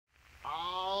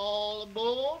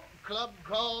aboard, club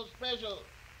call special.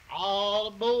 All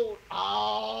aboard,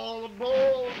 all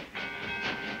aboard.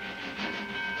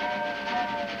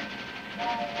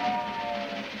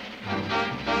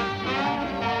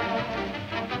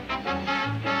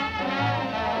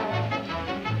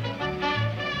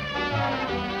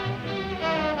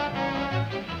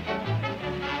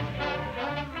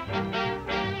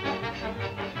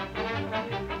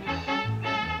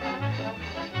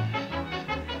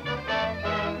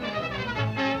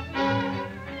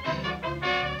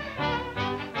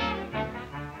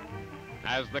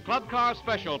 As the Club Car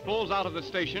Special pulls out of the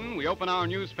station, we open our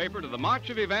newspaper to the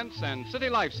March of Events and City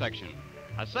Life section,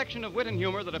 a section of wit and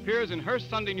humor that appears in Hearst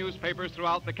Sunday newspapers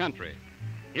throughout the country.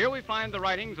 Here we find the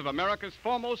writings of America's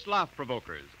foremost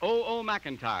laugh-provokers, O.O.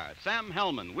 McIntyre, Sam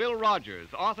Hellman, Will Rogers,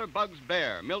 Arthur Bugs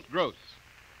Bear, Milt Gross.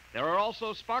 There are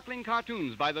also sparkling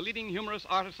cartoons by the leading humorous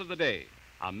artists of the day,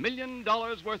 $1 million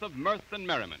worth of mirth and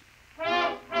merriment.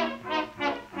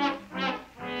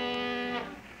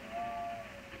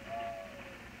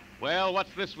 Well,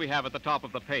 what's this we have at the top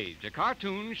of the page? A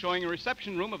cartoon showing a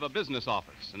reception room of a business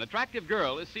office. An attractive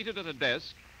girl is seated at a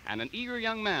desk, and an eager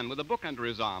young man with a book under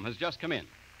his arm has just come in.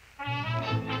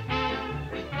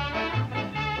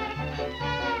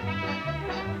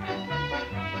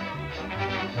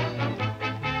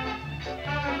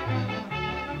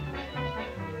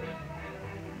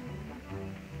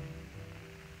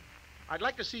 I'd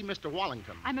like to see Mr.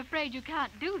 Wallington. I'm afraid you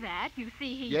can't do that. You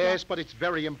see, he... Yes, but it's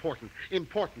very important.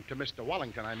 Important to Mr.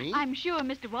 Wallington, I mean. I'm sure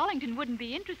Mr. Wallington wouldn't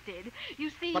be interested. You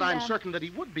see... But I'm certain that he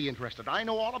would be interested. I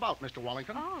know all about Mr.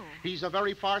 Wallington. Oh. He's a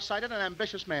very far-sighted and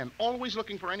ambitious man, always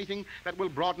looking for anything that will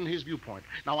broaden his viewpoint.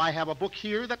 Now, I have a book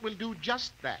here that will do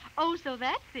just that. Oh, so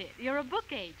that's it. You're a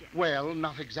book agent. Well,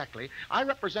 not exactly. I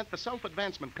represent the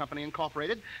Self-Advancement Company,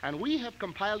 Incorporated, and we have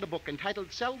compiled a book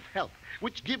entitled Self-Help,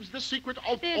 which gives the secret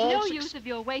of There's all... no use of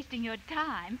your wasting your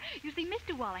time. You see,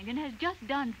 Mr. Wallington has just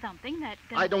done something that...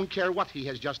 I don't care what he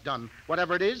has just done.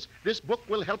 Whatever it is, this book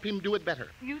will help him do it better.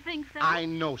 You think so? I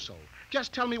know so.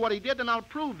 Just tell me what he did, and I'll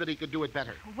prove that he could do it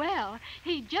better. Well,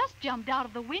 he just jumped out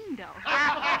of the window.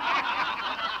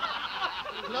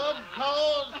 Club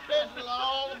call special.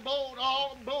 All aboard,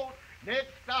 all aboard. Next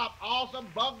stop, Awesome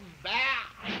Bugs Bear.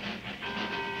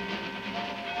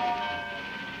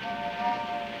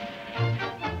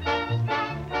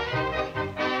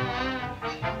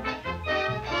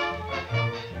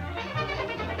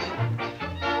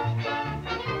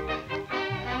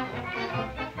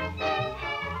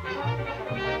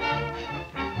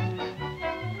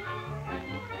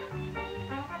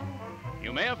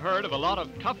 You may have heard of a lot of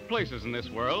tough places in this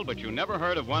world, but you never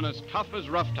heard of one as tough as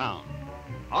Roughtown.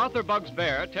 Arthur Bugs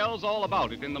Bear tells all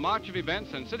about it in the March of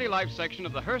Events and City Life section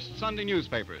of the Hearst Sunday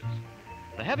newspapers.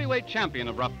 The heavyweight champion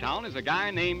of Roughtown is a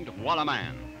guy named What a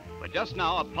Man. But just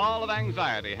now, a pall of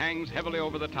anxiety hangs heavily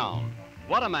over the town.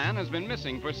 What a Man has been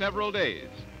missing for several days.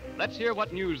 Let's hear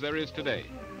what news there is today.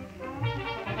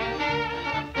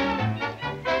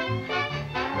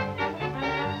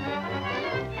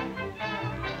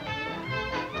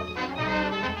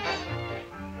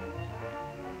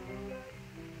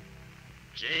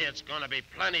 Gee, it's going to be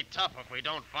plenty tough if we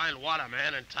don't find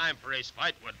Waterman in time for his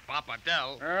fight with Papa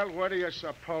Dell. Well, what do you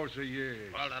suppose he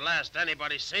is? Well, the last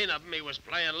anybody seen of him, he was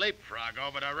playing leapfrog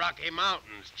over the Rocky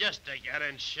Mountains just to get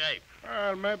in shape.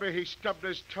 Well, maybe he stubbed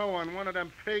his toe on one of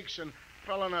them peaks and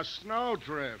fell in a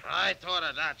snowdrift. I thought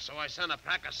of that, so I sent a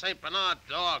pack of St. Bernard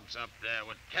dogs up there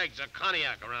with kegs of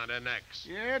cognac around their necks.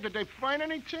 Yeah, did they find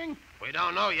anything? We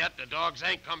don't know yet. The dogs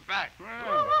ain't come back.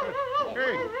 Oh.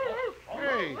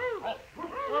 Hey,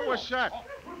 what was that?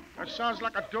 That sounds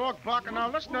like a dog barking.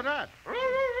 Now, listen to that.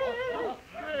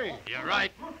 Hey. You're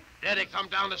right. There they come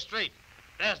down the street.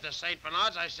 There's the St.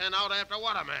 Bernards I sent out after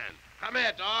Waterman. Come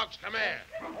here, dogs, come here.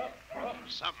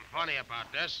 Something funny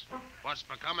about this. What's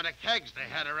become of the kegs they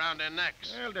had around their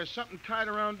necks? Well, there's something tied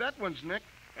around that one's neck.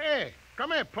 Hey,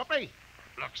 come here, puppy.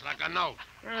 Looks like a note.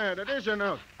 Yeah, that is a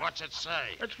note. What's it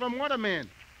say? It's from Waterman.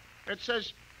 It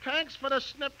says, thanks for the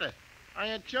snifter. I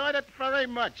enjoyed it very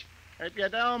much. If you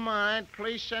don't mind,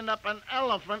 please send up an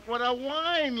elephant with a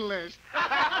wine list.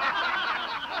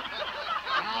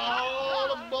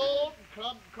 All aboard,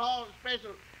 club call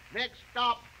special. Next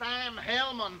stop, Sam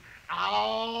Hellman.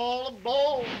 All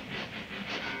aboard.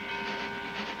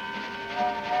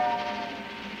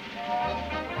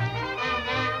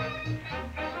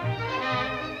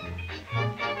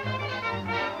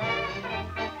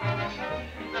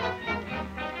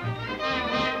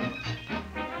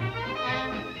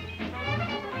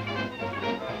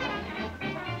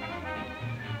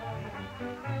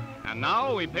 And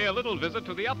Now we pay a little visit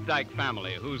to the Updike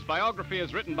family, whose biography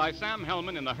is written by Sam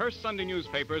Hellman in the Hearst Sunday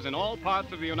newspapers in all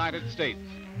parts of the United States.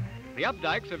 The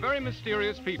Updikes are very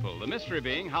mysterious people, the mystery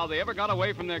being how they ever got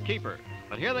away from their keeper.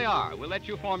 But here they are. We'll let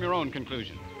you form your own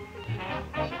conclusions.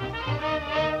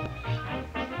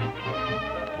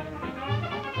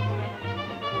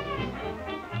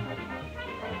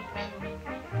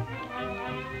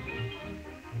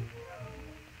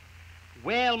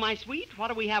 Well, my sweet, what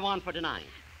do we have on for tonight?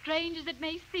 Strange as it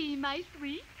may seem, my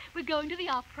sweet, we're going to the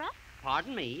opera.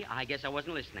 Pardon me, I guess I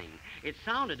wasn't listening. It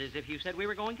sounded as if you said we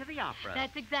were going to the opera.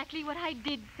 That's exactly what I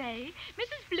did say.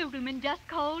 Mrs. Flugelman just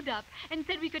called up and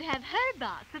said we could have her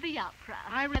box at the opera.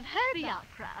 I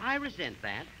resent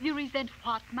that. You resent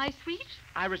what, my sweet?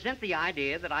 I resent the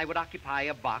idea that I would occupy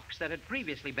a box that had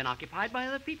previously been occupied by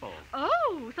other people.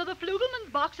 Oh, so the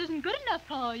Flugelman's box isn't good enough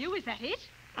for you, is that it?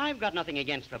 I've got nothing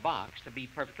against the box. To be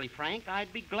perfectly frank,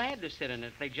 I'd be glad to sit in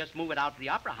it if they just move it out to the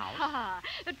opera house. Ha!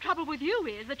 The trouble with you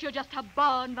is that you're just a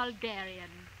born vulgarian.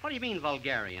 What do you mean,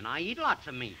 vulgarian? I eat lots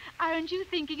of meat. Aren't you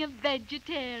thinking of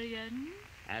vegetarian?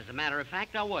 As a matter of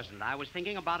fact, I wasn't. I was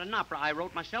thinking about an opera I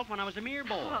wrote myself when I was a mere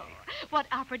boy. Oh, what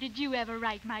opera did you ever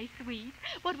write, my sweet?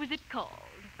 What was it called?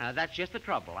 That's just the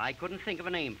trouble. I couldn't think of a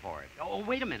name for it. Oh,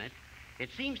 wait a minute. It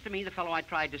seems to me the fellow I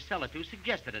tried to sell it to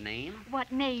suggested a name.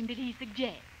 What name did he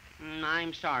suggest?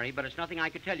 I'm sorry, but it's nothing I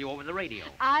could tell you over the radio.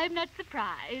 I'm not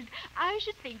surprised. I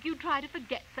should think you'd try to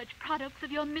forget such products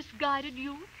of your misguided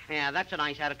youth. Yeah, that's a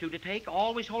nice attitude to take,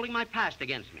 always holding my past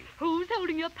against me. Who's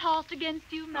holding your past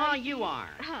against you, my you are.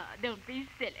 Don't be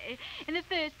silly. In the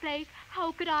first place,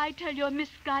 how could I tell your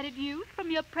misguided youth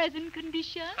from your present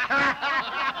condition?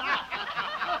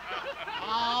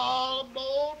 All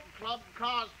aboard, club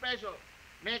car special.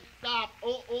 Next stop,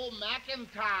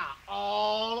 McIntyre.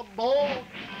 All aboard.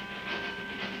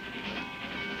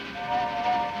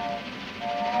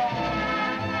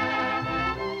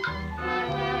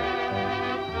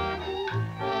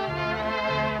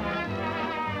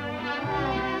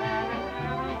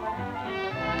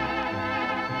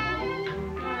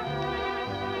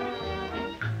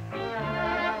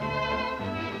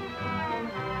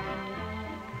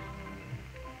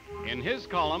 In his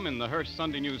column in the Hearst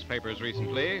Sunday newspapers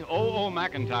recently, O.O.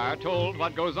 McIntyre told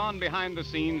what goes on behind the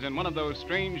scenes in one of those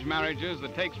strange marriages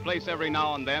that takes place every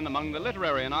now and then among the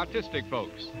literary and artistic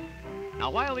folks. Now,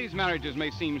 while these marriages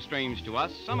may seem strange to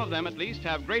us, some of them at least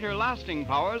have greater lasting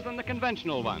powers than the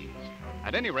conventional ones.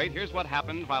 At any rate, here's what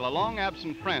happened while a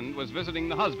long-absent friend was visiting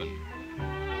the husband.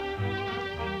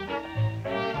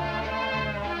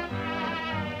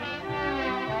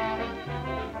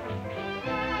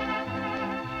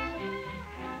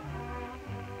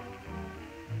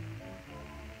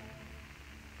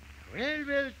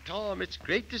 Well, Tom, it's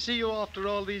great to see you after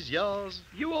all these years.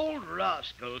 You old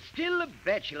rascal. Still a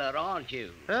bachelor, aren't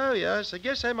you? Oh, yes, I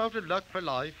guess I'm out of luck for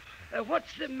life.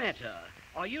 What's the matter?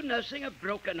 Are you nursing a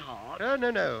broken heart? Oh,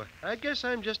 no. I guess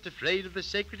I'm just afraid of the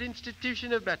sacred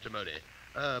institution of matrimony.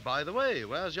 By the way,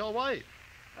 where's your wife?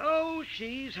 Oh,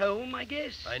 she's home, I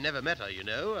guess. I never met her, you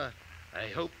know. I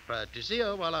hope to see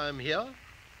her while I'm here.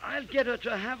 I'll get her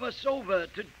to have us over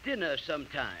to dinner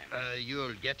sometime.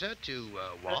 You'll get her to,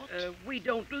 what? We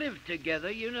don't live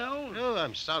together, you know. Oh,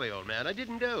 I'm sorry, old man. I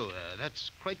didn't know. That's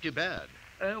quite too bad.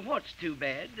 What's too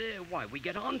bad? Why, we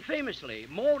get on famously.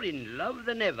 More in love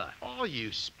than ever. Are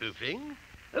you spoofing?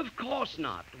 Of course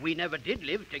not. We never did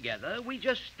live together. We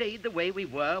just stayed the way we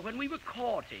were when we were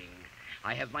courting.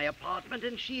 I have my apartment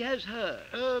and she has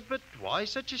hers. But why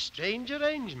such a strange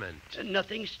arrangement?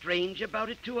 Nothing strange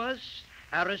about it to us.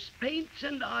 Harris paints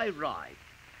and I write.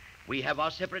 We have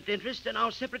our separate interests and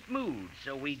our separate moods,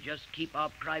 so we just keep our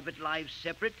private lives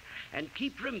separate and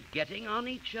keep from getting on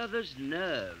each other's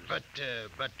nerves.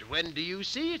 But when do you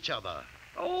see each other?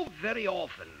 Oh, very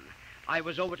often. I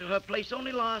was over to her place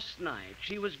only last night.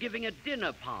 She was giving a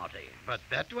dinner party. But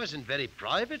that wasn't very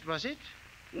private, was it?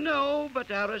 No, but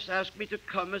Harris asked me to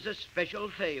come as a special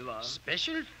favor.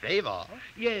 Special favor?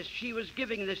 Yes, she was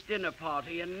giving this dinner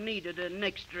party and needed an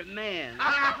extra man.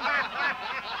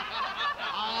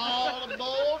 All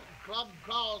aboard, club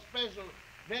car special.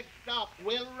 Next stop,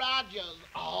 Will Rogers.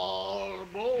 All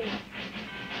aboard.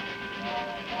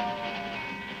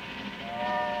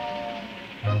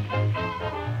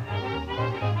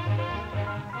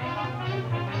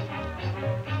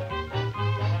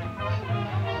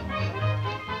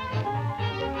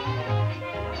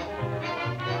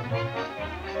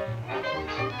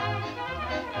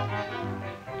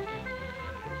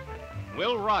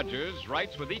 Will Rogers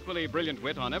writes with equally brilliant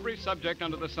wit on every subject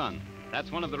under the sun. That's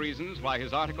one of the reasons why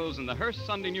his articles in the Hearst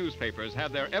Sunday newspapers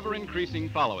have their ever-increasing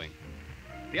following.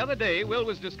 The other day, Will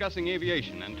was discussing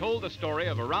aviation and told the story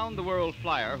of a round-the-world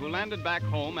flyer who landed back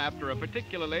home after a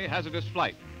particularly hazardous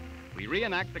flight. We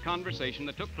reenact the conversation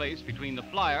that took place between the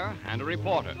flyer and a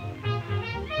reporter.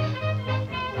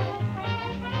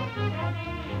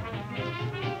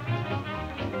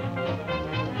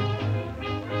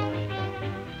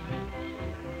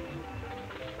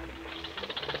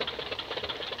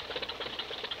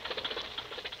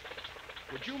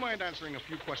 Would you mind answering a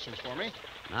few questions for me?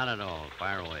 Not at all.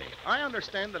 Fire away. I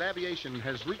understand that aviation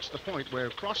has reached the point where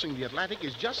crossing the Atlantic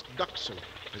is just duck soup.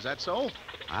 Is that so?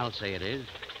 I'll say it is.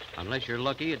 Unless you're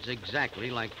lucky, it's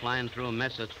exactly like flying through a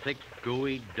mess of thick,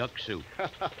 gooey duck soup.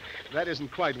 That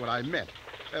isn't quite what I meant.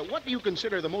 What do you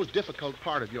consider the most difficult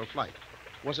part of your flight?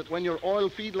 Was it when your oil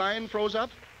feed line froze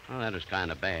up? Well, that was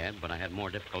kind of bad, but I had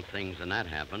more difficult things than that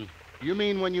happen. You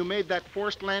mean when you made that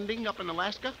forced landing up in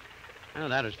Alaska? Well,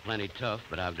 that was plenty tough,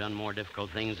 but I've done more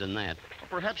difficult things than that. Or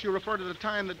perhaps you refer to the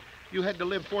time that you had to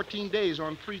live 14 days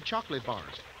on 3 chocolate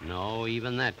bars. No,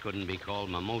 even that couldn't be called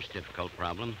my most difficult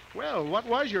problem. Well, what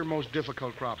was your most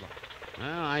difficult problem?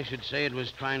 Well, I should say it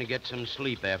was trying to get some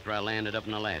sleep after I landed up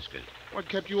in Alaska. What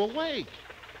kept you awake?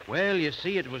 Well, you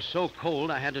see, it was so cold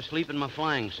I had to sleep in my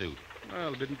flying suit.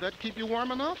 Well, didn't that keep you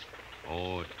warm enough?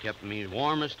 Oh, it kept me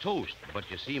warm as toast. But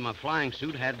you see, my flying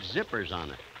suit had zippers on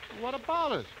it. What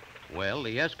about it? Well,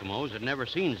 the Eskimos had never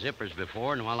seen zippers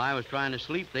before, and while I was trying to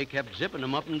sleep, they kept zipping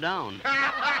them up and down.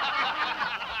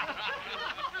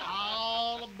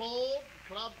 All aboard,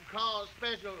 Club Car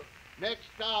Special. Next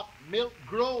stop, Milk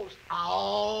Gross.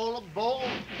 All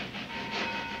aboard.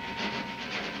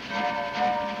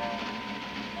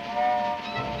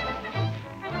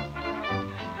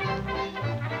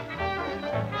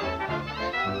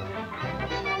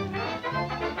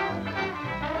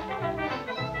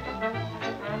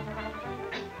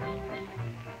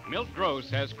 Milt Gross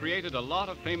has created a lot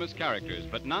of famous characters,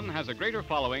 but none has a greater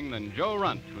following than Joe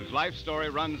Runt, whose life story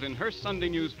runs in Hearst Sunday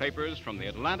newspapers from the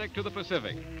Atlantic to the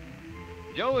Pacific.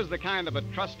 Joe is the kind of a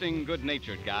trusting,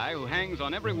 good-natured guy who hangs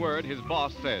on every word his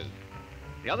boss says.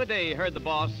 The other day, he heard the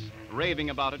boss raving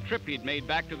about a trip he'd made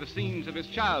back to the scenes of his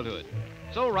childhood.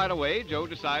 So right away, Joe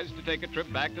decides to take a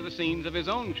trip back to the scenes of his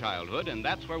own childhood, and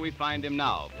that's where we find him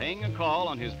now, paying a call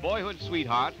on his boyhood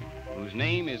sweetheart, whose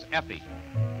name is Effie.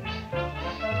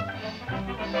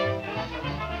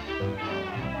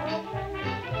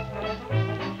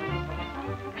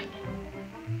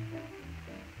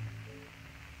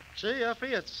 Gee, Effie,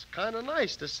 it's kind of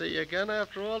nice to see you again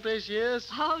after all these years.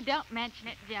 Oh, don't mention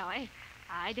it, Joey.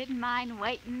 I didn't mind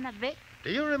waiting a bit.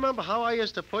 Do you remember how I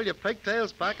used to pull your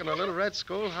pigtails back in the little red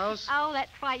schoolhouse? Oh,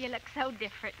 that's why you look so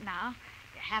different now.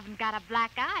 You haven't got a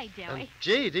black eye, Joey. And,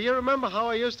 gee, do you remember how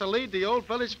I used to lead the old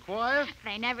village choir?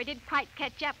 They never did quite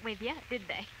catch up with you, did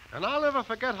they? And I'll never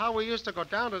forget how we used to go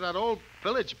down to that old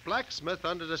village blacksmith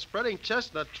under the spreading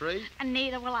chestnut tree. And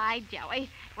neither will I, Joey.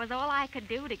 It was all I could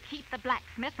do to keep the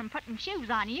blacksmith from putting shoes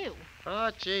on you. Oh,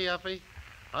 gee, Effie,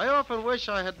 I often wish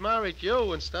I had married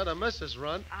you instead of Mrs.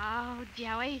 Runt. Oh,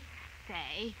 Joey,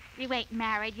 say, you ain't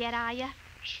married yet, are you?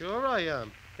 Sure I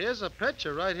am. Here's a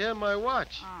picture right here in my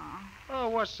watch. Oh. Oh,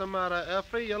 what's the matter,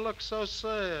 Effie? You look so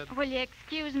sad. Will you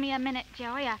excuse me a minute,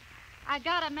 Joey? I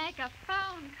gotta make a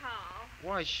phone call.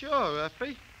 Why, sure,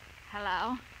 Effie.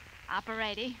 Hello?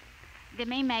 Operator. Give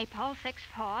me Maple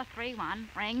 6431.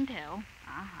 Ring 2.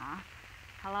 Uh-huh.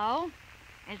 Hello?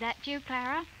 Is that you,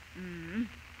 Clara?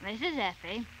 This is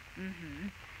Effie.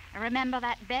 Remember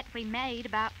that bet we made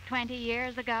about 20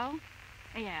 years ago?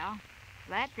 Yeah,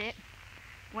 that's it.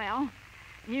 Well,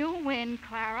 you win,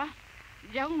 Clara.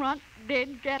 Joe Runt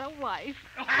did get a wife.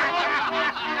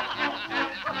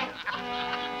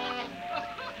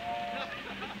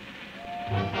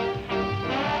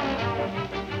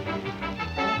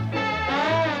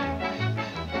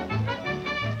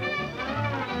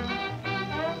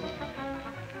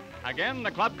 Again,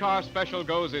 the Club Car Special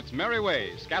goes its merry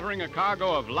way, scattering a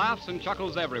cargo of laughs and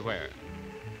chuckles everywhere.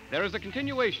 There is a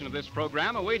continuation of this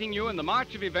program awaiting you in the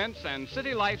March of Events and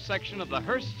City Life section of the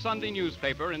Hearst Sunday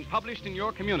newspaper and published in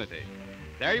your community.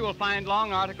 There you will find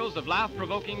long articles of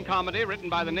laugh-provoking comedy written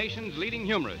by the nation's leading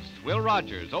humorists, Will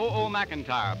Rogers, O.O.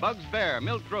 McIntyre, Bugs Bear,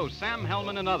 Milt Gross, Sam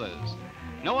Hellman, and others.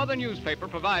 No other newspaper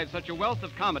provides such a wealth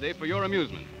of comedy for your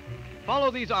amusement.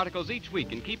 Follow these articles each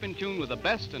week and keep in tune with the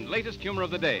best and latest humor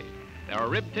of the day. There are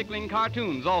rib-tickling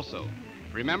cartoons also.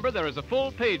 Remember, there is a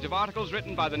full page of articles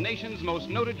written by the nation's most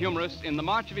noted humorists in the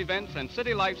March of Events and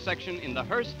City Life section in the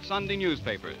Hearst Sunday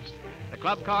newspapers. The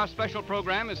Club Car Special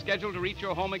program is scheduled to reach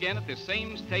your home again at this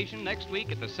same station next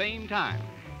week at the same time.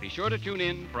 Be sure to tune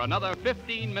in for another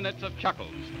 15 minutes of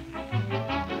chuckles.